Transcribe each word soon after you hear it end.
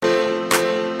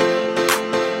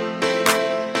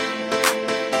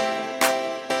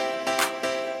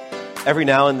Every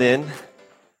now and then,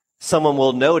 someone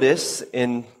will notice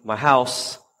in my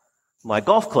house my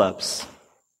golf clubs.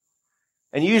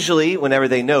 And usually, whenever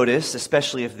they notice,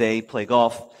 especially if they play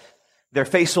golf, their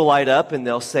face will light up and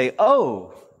they'll say,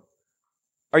 "Oh,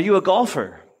 are you a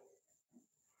golfer?"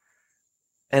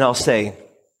 And I'll say,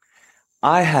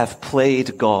 "I have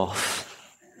played golf,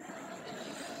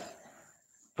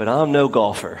 but I'm no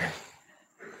golfer."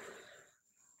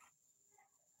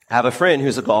 I have a friend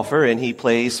who's a golfer, and he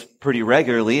plays pretty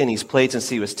regularly, and he's played since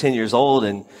he was 10 years old,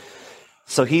 and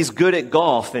so he's good at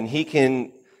golf, and he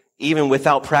can, even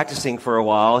without practicing for a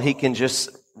while, he can just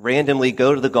randomly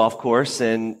go to the golf course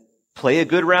and play a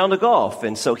good round of golf.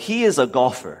 And so he is a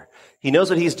golfer. He knows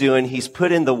what he's doing. He's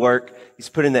put in the work. He's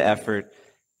put in the effort.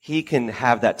 He can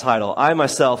have that title. I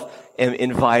myself am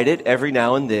invited every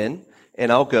now and then,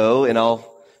 and I'll go and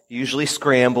I'll usually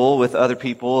scramble with other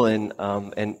people and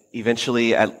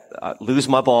eventually lose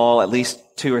my ball at least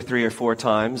 2 or 3 or 4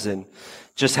 times and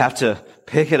just have to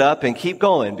pick it up and keep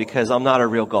going because I'm not a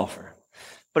real golfer.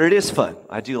 But it is fun.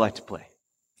 I do like to play.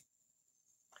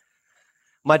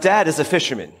 My dad is a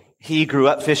fisherman. He grew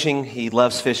up fishing. He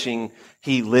loves fishing.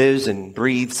 He lives and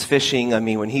breathes fishing. I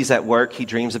mean, when he's at work, he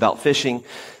dreams about fishing.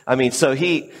 I mean, so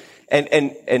he,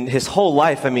 and his whole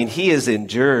life, I mean, he has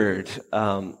endured,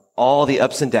 all the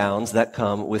ups and downs that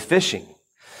come with fishing.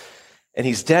 And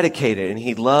he's dedicated and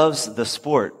he loves the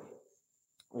sport.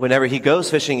 Whenever he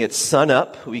goes fishing, it's sun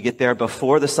up. We get there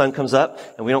before the sun comes up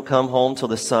and we don't come home till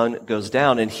the sun goes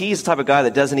down. And he's the type of guy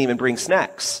that doesn't even bring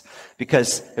snacks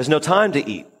because there's no time to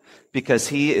eat because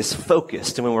he is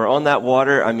focused. And when we're on that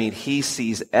water, I mean, he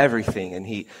sees everything and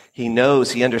he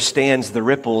knows, he understands the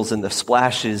ripples and the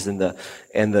splashes and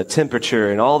the temperature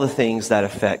and all the things that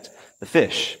affect the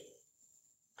fish.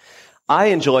 I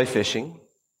enjoy fishing,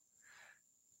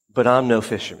 but I'm no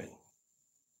fisherman.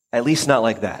 At least not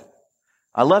like that.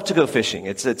 I love to go fishing.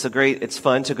 It's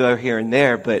fun to go here and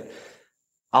there, but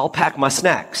I'll pack my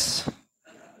snacks.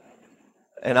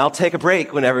 And I'll take a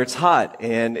break whenever it's hot.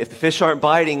 And if the fish aren't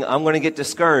biting, I'm going to get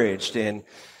discouraged. And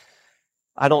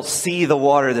I don't see the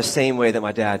water the same way that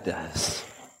my dad does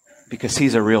because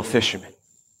he's a real fisherman.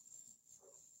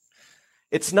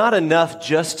 It's not enough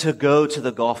just to go to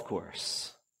the golf course.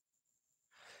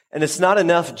 And it's not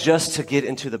enough just to get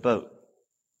into the boat.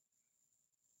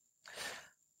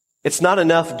 It's not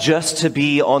enough just to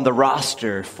be on the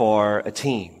roster for a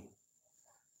team.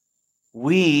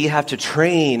 We have to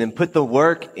train and put the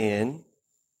work in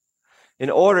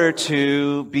order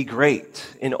to be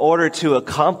great, in order to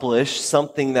accomplish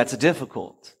something that's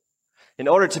difficult. In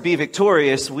order to be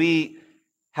victorious, we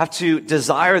have to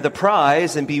desire the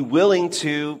prize and be willing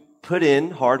to put in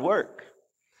hard work.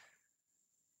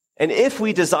 And if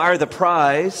we desire the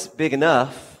prize big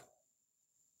enough,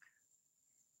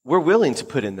 we're willing to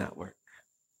put in that work.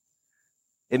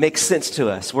 It makes sense to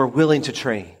us. We're willing to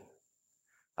train.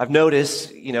 I've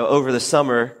noticed, over the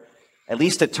summer, at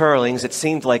least at Turlings, it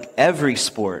seemed like every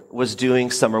sport was doing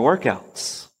summer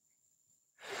workouts,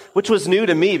 which was new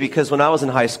to me because when I was in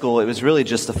high school, it was really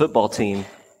just the football team,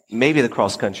 maybe the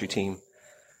cross-country team.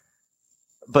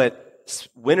 But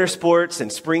winter sports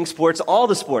and spring sports, all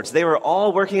the sports, they were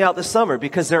all working out this summer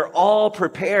because they're all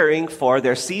preparing for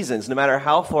their seasons, no matter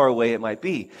how far away it might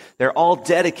be. They're all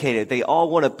dedicated. They all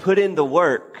want to put in the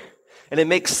work, and it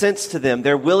makes sense to them.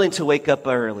 They're willing to wake up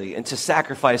early and to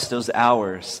sacrifice those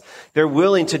hours. They're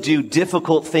willing to do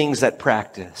difficult things at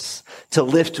practice, to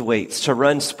lift weights, to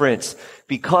run sprints,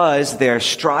 because they're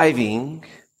striving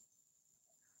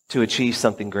to achieve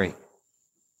something great.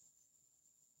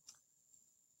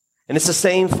 And it's the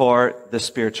same for the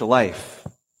spiritual life.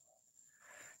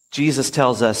 Jesus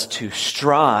tells us to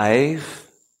strive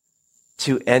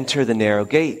to enter the narrow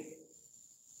gate.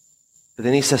 But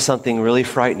then he says something really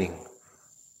frightening.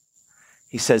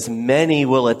 He says, many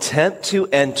will attempt to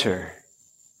enter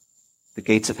the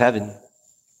gates of heaven,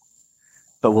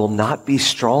 but will not be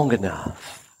strong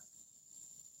enough.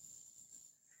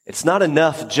 It's not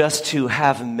enough just to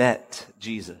have met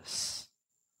Jesus.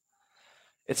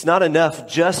 It's not enough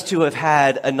just to have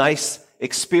had a nice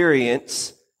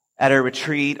experience at a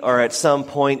retreat or at some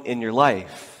point in your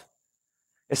life.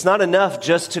 It's not enough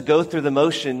just to go through the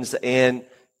motions and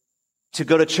to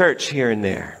go to church here and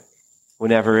there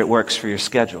whenever it works for your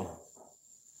schedule.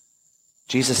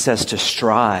 Jesus says to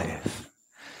strive,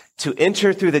 to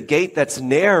enter through the gate that's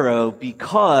narrow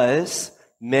because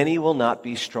many will not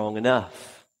be strong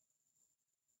enough.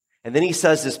 And then he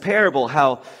says this parable,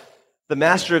 how the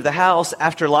master of the house,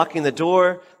 after locking the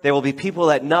door, there will be people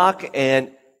that knock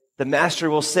and the master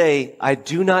will say, I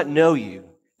do not know you.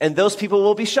 And those people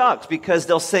will be shocked because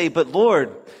they'll say, but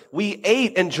Lord, we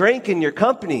ate and drank in your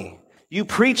company. You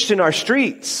preached in our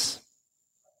streets.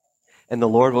 And the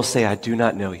Lord will say, I do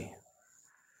not know you.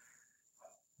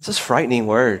 This is frightening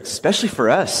words, especially for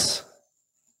us.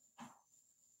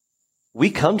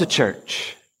 We come to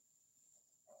church.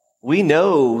 We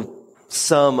know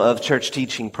some of church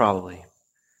teaching probably.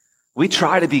 We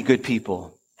try to be good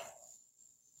people.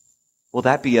 Will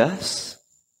that be us?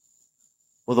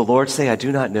 Will the Lord say, I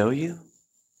do not know you?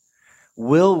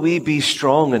 Will we be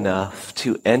strong enough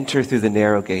to enter through the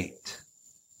narrow gate?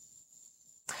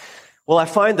 Well, I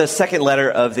find the second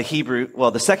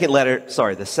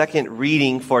second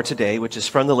reading for today, which is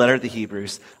from the letter of the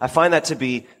Hebrews, I find that to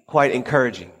be quite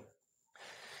encouraging.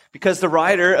 Because the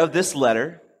writer of this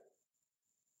letter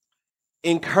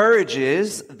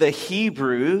encourages the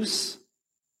Hebrews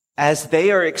as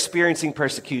they are experiencing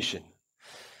persecution.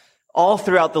 All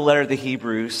throughout the letter of the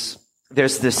Hebrews,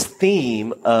 there's this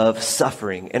theme of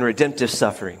suffering and redemptive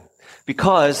suffering.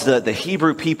 Because the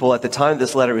Hebrew people at the time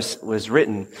this letter was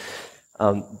written,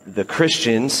 the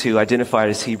Christians who identified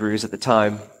as Hebrews at the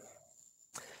time,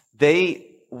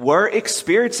 they were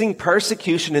experiencing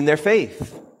persecution in their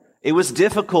faith. It was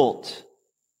difficult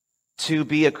to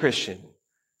be a Christian.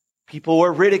 People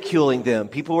were ridiculing them.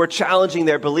 People were challenging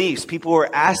their beliefs. People were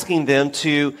asking them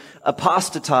to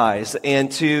apostatize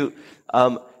and to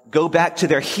go back to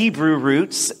their Hebrew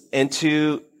roots and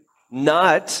to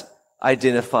not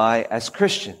identify as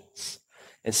Christians.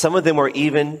 And some of them were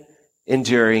even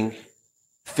enduring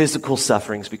physical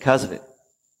sufferings because of it.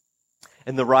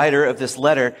 And the writer of this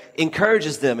letter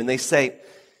encourages them, and they say,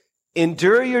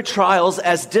 endure your trials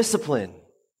as discipline,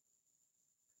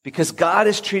 because God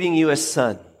is treating you as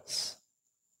sons.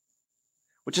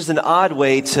 Which is an odd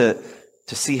way to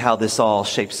see how this all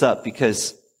shapes up,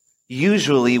 because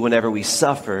usually whenever we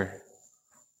suffer,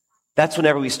 that's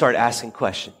whenever we start asking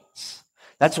questions.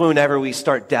 That's whenever we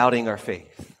start doubting our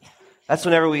faith. That's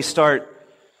whenever we start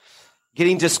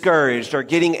getting discouraged or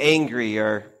getting angry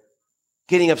or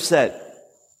getting upset.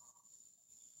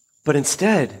 But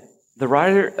instead, the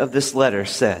writer of this letter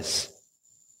says,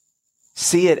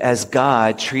 see it as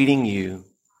God treating you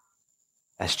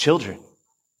as children.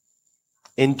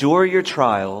 Endure your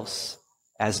trials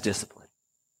as discipline.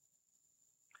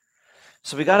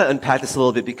 So we got to unpack this a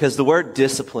little bit, because the word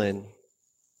discipline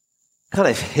kind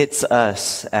of hits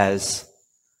us as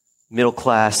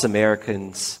middle-class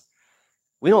Americans.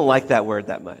 We don't like that word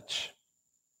that much.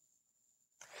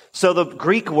 So the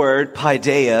Greek word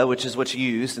paideia, which is what's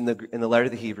used in the letter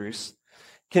of the Hebrews,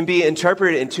 can be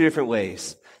interpreted in two different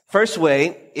ways. First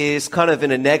way is kind of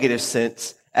in a negative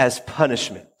sense as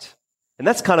punishment. And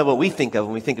that's kind of what we think of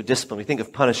when we think of discipline. We think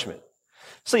of punishment.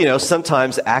 So,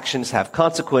 sometimes actions have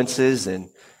consequences and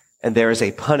there is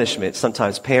a punishment.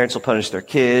 Sometimes parents will punish their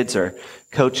kids, or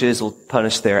coaches will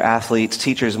punish their athletes.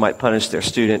 Teachers might punish their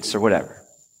students, or whatever.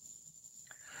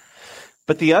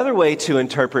 But the other way to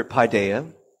interpret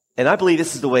paideia, and I believe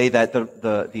this is the way that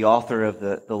the author of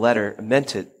the letter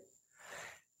meant it,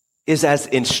 is as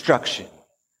instruction.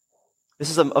 This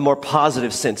is a more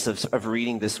positive sense of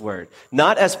reading this word.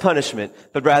 Not as punishment,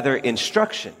 but rather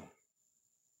instruction,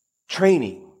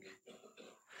 training.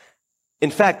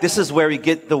 In fact, this is where we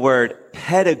get the word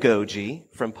pedagogy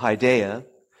from paideia.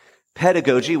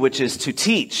 Pedagogy, which is to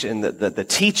teach, and the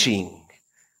teaching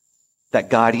that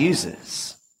God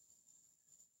uses.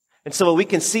 And so what we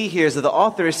can see here is that the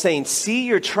author is saying, see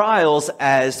your trials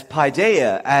as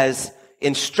paideia, as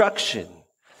instruction.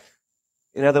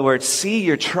 In other words, see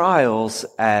your trials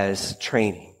as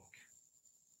training.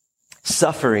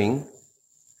 Suffering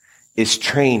is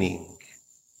training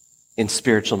in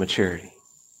spiritual maturity.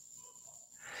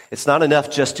 It's not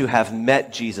enough just to have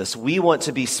met Jesus. We want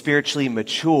to be spiritually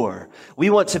mature. We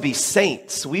want to be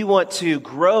saints. We want to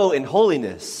grow in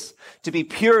holiness, to be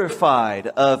purified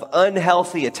of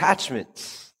unhealthy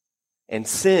attachments and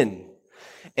sin,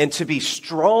 and to be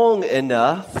strong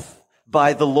enough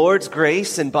by the Lord's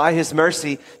grace and by His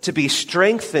mercy to be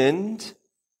strengthened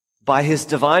by His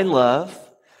divine love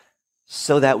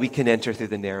so that we can enter through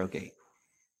the narrow gate.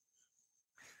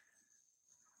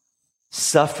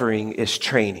 Suffering is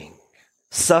training.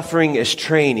 Suffering is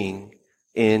training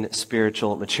in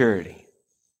spiritual maturity.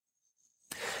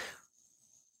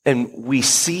 And we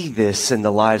see this in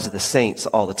the lives of the saints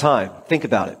all the time. Think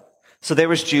about it. So there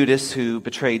was Judas who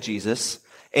betrayed Jesus,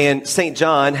 and St.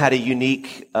 John had a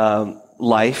unique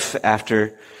life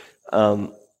after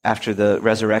the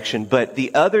resurrection. But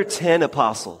the other 10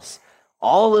 apostles,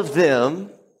 all of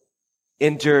them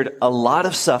endured a lot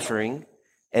of suffering,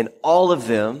 and all of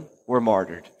them were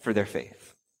martyred for their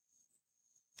faith.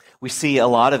 We see a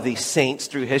lot of these saints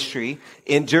through history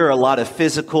endure a lot of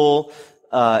physical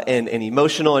and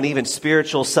emotional and even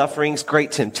spiritual sufferings,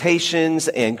 great temptations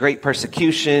and great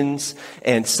persecutions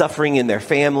and suffering in their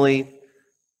family.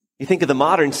 You think of the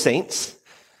modern saints.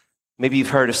 Maybe you've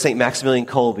heard of St. Maximilian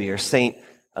Kolbe or St.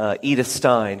 Edith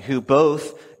Stein, who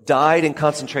both died in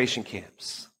concentration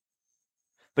camps.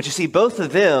 But you see, both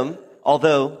of them,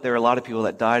 although there are a lot of people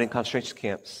that died in concentration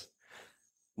camps,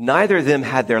 neither of them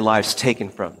had their lives taken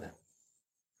from them.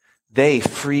 They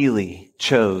freely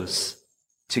chose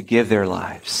to give their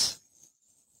lives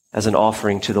as an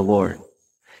offering to the Lord.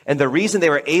 And the reason they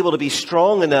were able to be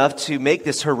strong enough to make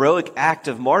this heroic act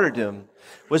of martyrdom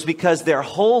was because their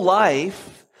whole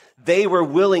life they were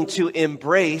willing to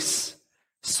embrace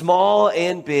small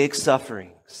and big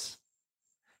sufferings.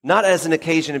 Not as an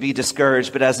occasion to be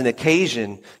discouraged, but as an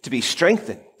occasion to be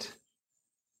strengthened.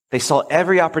 They saw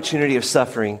every opportunity of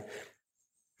suffering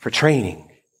for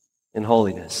training in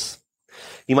holiness.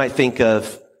 You might think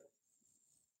of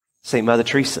St. Mother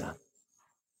Teresa.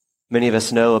 Many of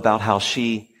us know about how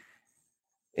she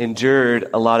endured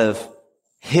a lot of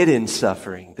hidden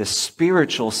suffering, this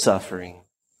spiritual suffering,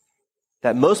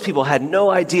 that most people had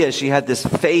no idea. She had this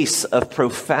face of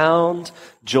profound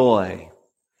joy.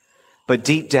 But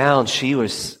deep down, she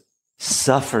was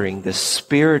suffering this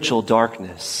spiritual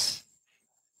darkness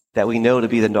that we know to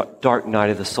be the dark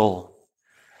night of the soul.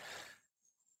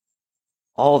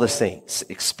 All the saints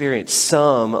experienced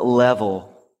some level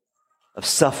of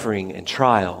suffering and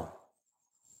trial.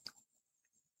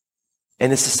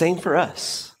 And it's the same for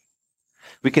us.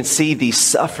 We can see these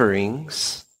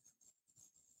sufferings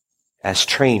as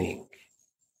training,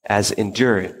 as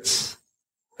endurance,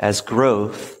 as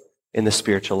growth in the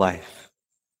spiritual life.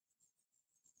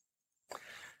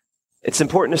 It's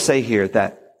important to say here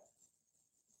that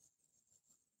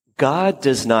God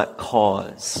does not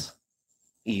cause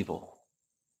evil.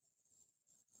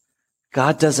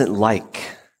 God doesn't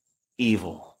like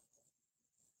evil.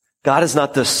 God is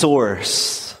not the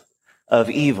source of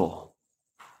evil.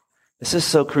 This is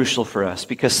so crucial for us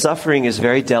because suffering is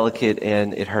very delicate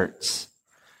and it hurts.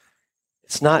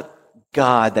 It's not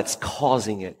God that's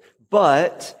causing it,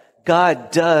 but God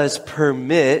does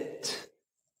permit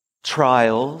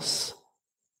trials,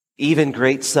 even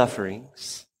great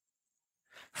sufferings,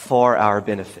 for our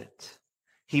benefit.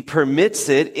 He permits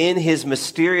it in His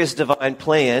mysterious divine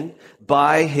plan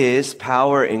by His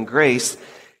power and grace.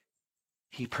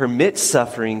 He permits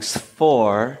sufferings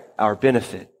for our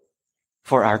benefit,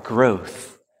 for our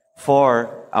growth,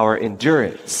 for our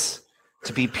endurance,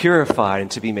 to be purified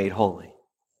and to be made holy.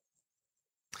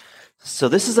 So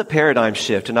this is a paradigm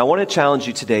shift, and I want to challenge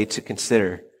you today to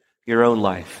consider your own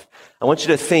life. I want you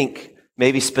to think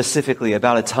maybe specifically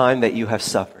about a time that you have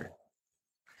suffered.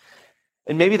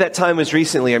 And maybe that time was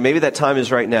recently, or maybe that time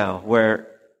is right now, where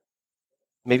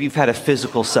maybe you've had a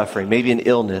physical suffering, maybe an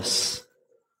illness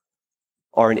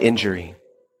or an injury.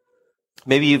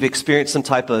 Maybe you've experienced some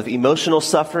type of emotional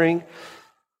suffering,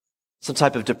 some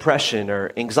type of depression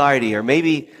or anxiety, or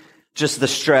maybe just the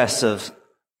stress of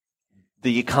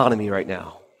the economy right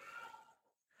now.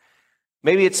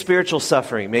 Maybe it's spiritual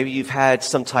suffering. Maybe you've had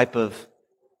some type of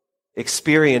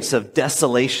experience of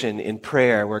desolation in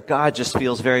prayer where God just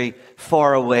feels very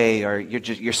far away, or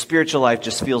your spiritual life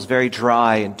just feels very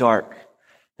dry and dark,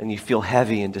 and you feel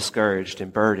heavy and discouraged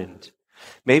and burdened.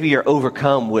 Maybe you're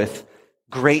overcome with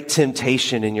great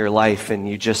temptation in your life and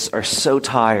you just are so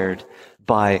tired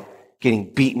by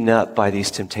getting beaten up by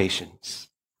these temptations.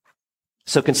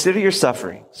 So consider your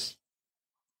sufferings.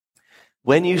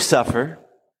 When you suffer,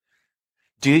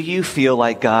 do you feel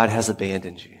like God has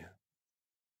abandoned you?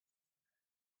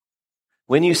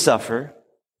 When you suffer,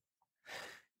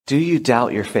 do you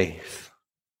doubt your faith?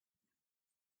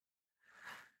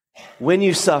 When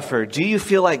you suffer, do you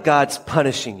feel like God's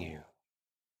punishing you?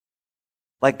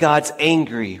 Like God's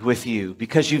angry with you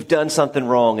because you've done something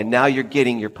wrong and now you're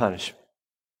getting your punishment?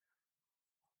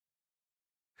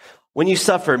 When you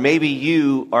suffer, maybe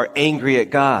you are angry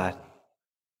at God.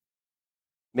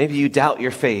 Maybe you doubt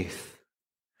your faith.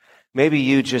 Maybe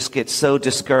you just get so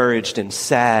discouraged and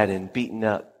sad and beaten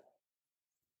up.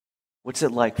 What's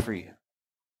it like for you?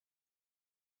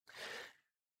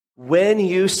 When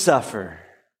you suffer,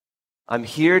 I'm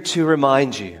here to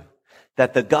remind you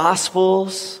that the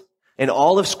Gospels and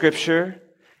all of Scripture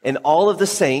and all of the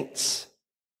saints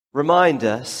remind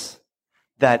us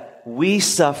that we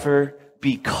suffer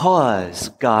because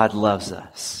God loves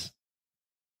us.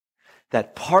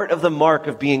 That part of the mark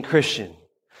of being Christian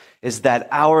is that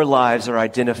our lives are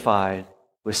identified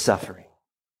with suffering.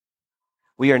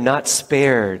 We are not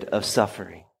spared of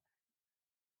suffering.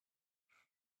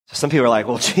 So some people are like,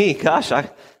 well, gee, gosh,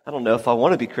 I don't know if I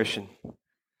want to be Christian.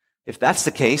 If that's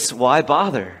the case, why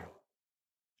bother?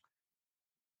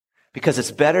 Because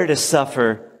it's better to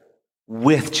suffer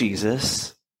with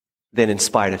Jesus than in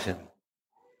spite of him.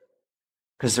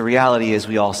 Because the reality is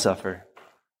we all suffer.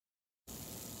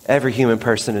 Every human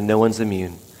person, and no one's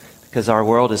immune. Because our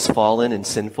world is fallen and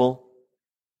sinful,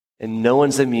 and no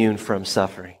one's immune from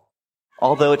suffering.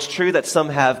 Although it's true that some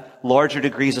have larger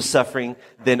degrees of suffering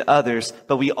than others,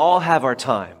 but we all have our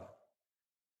time.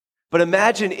 But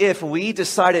imagine if we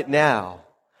decided now,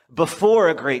 before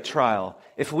a great trial,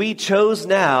 if we chose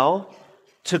now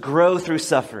to grow through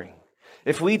suffering,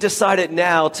 if we decided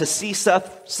now to see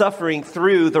suffering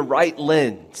through the right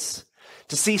lens,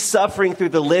 to see suffering through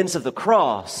the lens of the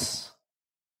cross,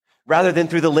 rather than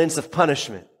through the lens of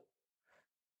punishment.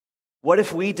 What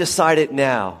if we decided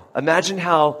now? Imagine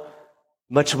how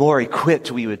much more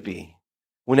equipped we would be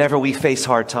whenever we face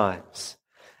hard times.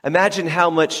 Imagine how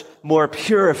much more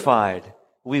purified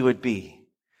we would be.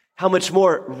 How much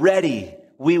more ready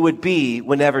we would be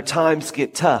whenever times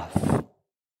get tough.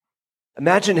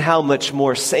 Imagine how much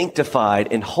more sanctified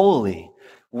and holy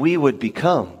we would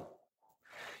become.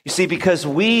 You see, because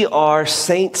we are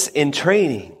saints in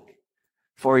training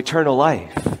for eternal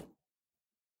life.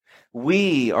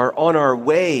 We are on our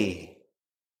way,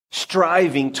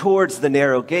 striving towards the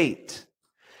narrow gate.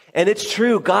 And it's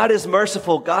true, God is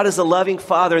merciful, God is a loving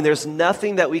Father, and there's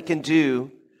nothing that we can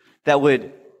do that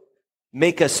would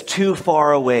make us too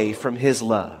far away from His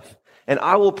love. And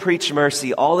I will preach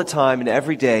mercy all the time and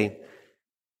every day,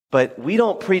 but we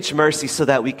don't preach mercy so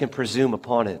that we can presume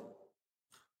upon it.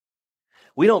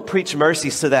 We don't preach mercy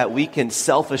so that we can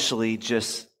selfishly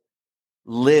just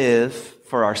live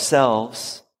for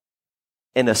ourselves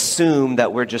and assume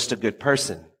that we're just a good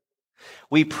person.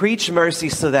 We preach mercy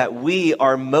so that we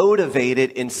are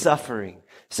motivated in suffering,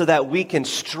 so that we can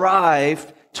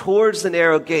strive towards the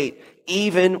narrow gate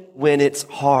even when it's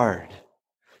hard,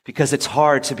 because it's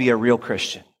hard to be a real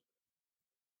Christian.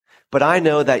 But I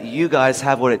know that you guys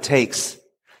have what it takes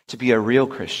to be a real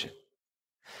Christian,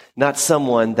 not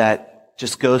someone that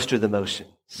just goes through the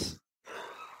motions,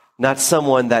 not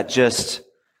someone that just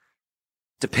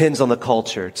depends on the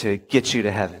culture to get you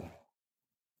to heaven.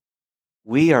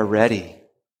 We are ready.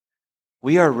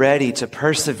 We are ready to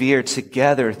persevere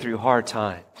together through hard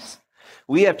times.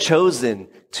 We have chosen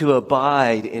to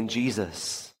abide in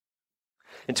Jesus.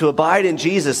 And to abide in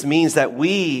Jesus means that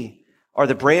we are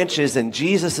the branches and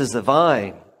Jesus is the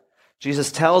vine.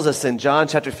 Jesus tells us in John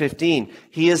chapter 15,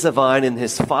 He is the vine and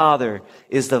His Father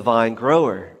is the vine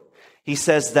grower. He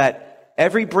says that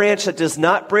every branch that does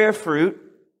not bear fruit,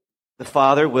 the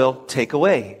Father will take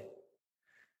away.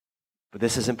 But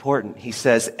this is important. He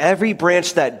says, every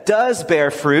branch that does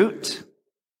bear fruit,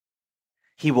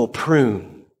 He will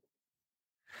prune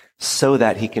so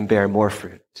that He can bear more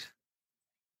fruit.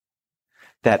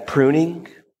 That pruning,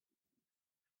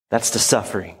 that's the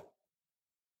suffering.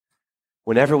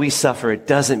 Whenever we suffer, it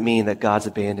doesn't mean that God's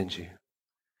abandoned you.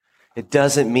 It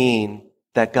doesn't mean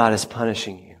that God is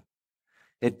punishing you.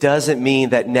 It doesn't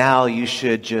mean that now you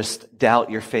should just doubt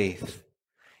your faith.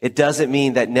 It doesn't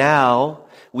mean that now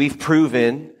we've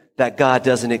proven that God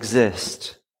doesn't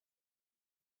exist.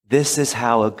 This is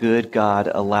how a good God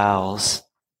allows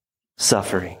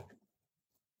suffering.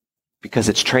 Because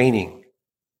it's training.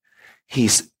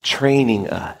 He's training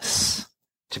us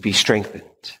to be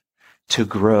strengthened, to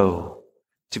grow,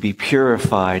 to be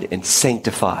purified and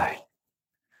sanctified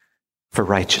for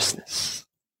righteousness.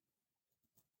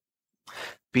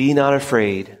 Be not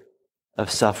afraid of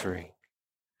suffering.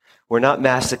 We're not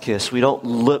masochists. We don't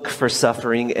look for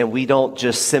suffering, and we don't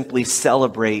just simply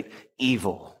celebrate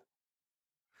evil.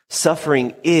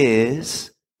 Suffering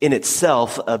is, in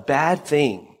itself, a bad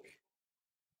thing.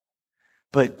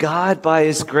 But God, by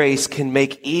His grace, can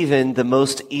make even the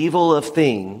most evil of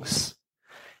things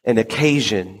an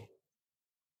occasion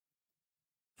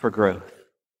for growth,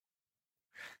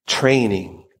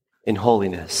 training in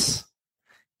holiness.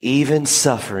 Even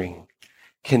suffering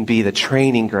can be the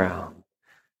training ground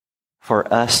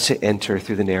for us to enter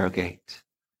through the narrow gate.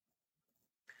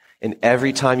 And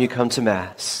every time you come to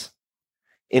Mass,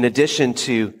 in addition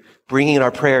to bringing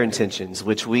our prayer intentions,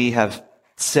 which we have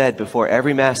said before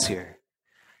every Mass here,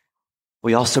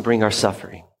 we also bring our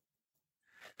suffering.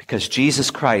 Because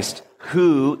Jesus Christ,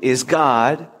 who is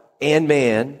God and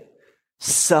man,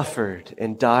 suffered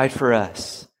and died for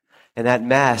us. And at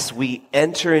Mass, we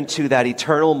enter into that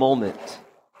eternal moment.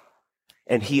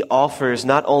 And He offers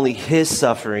not only His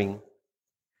suffering,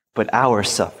 but our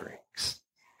sufferings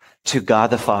to God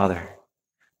the Father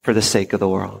for the sake of the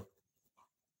world.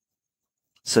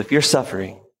 So if you're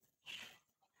suffering,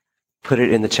 put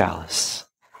it in the chalice.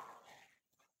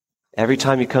 Every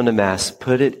time you come to Mass,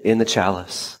 put it in the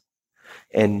chalice.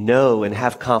 and know and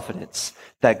have confidence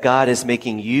that God is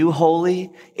making you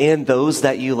holy and those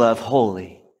that you love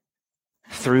holy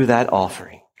through that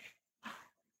offering.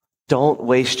 Don't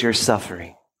waste your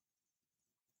suffering,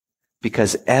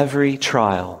 because every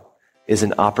trial is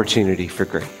an opportunity for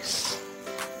grace.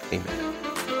 Amen.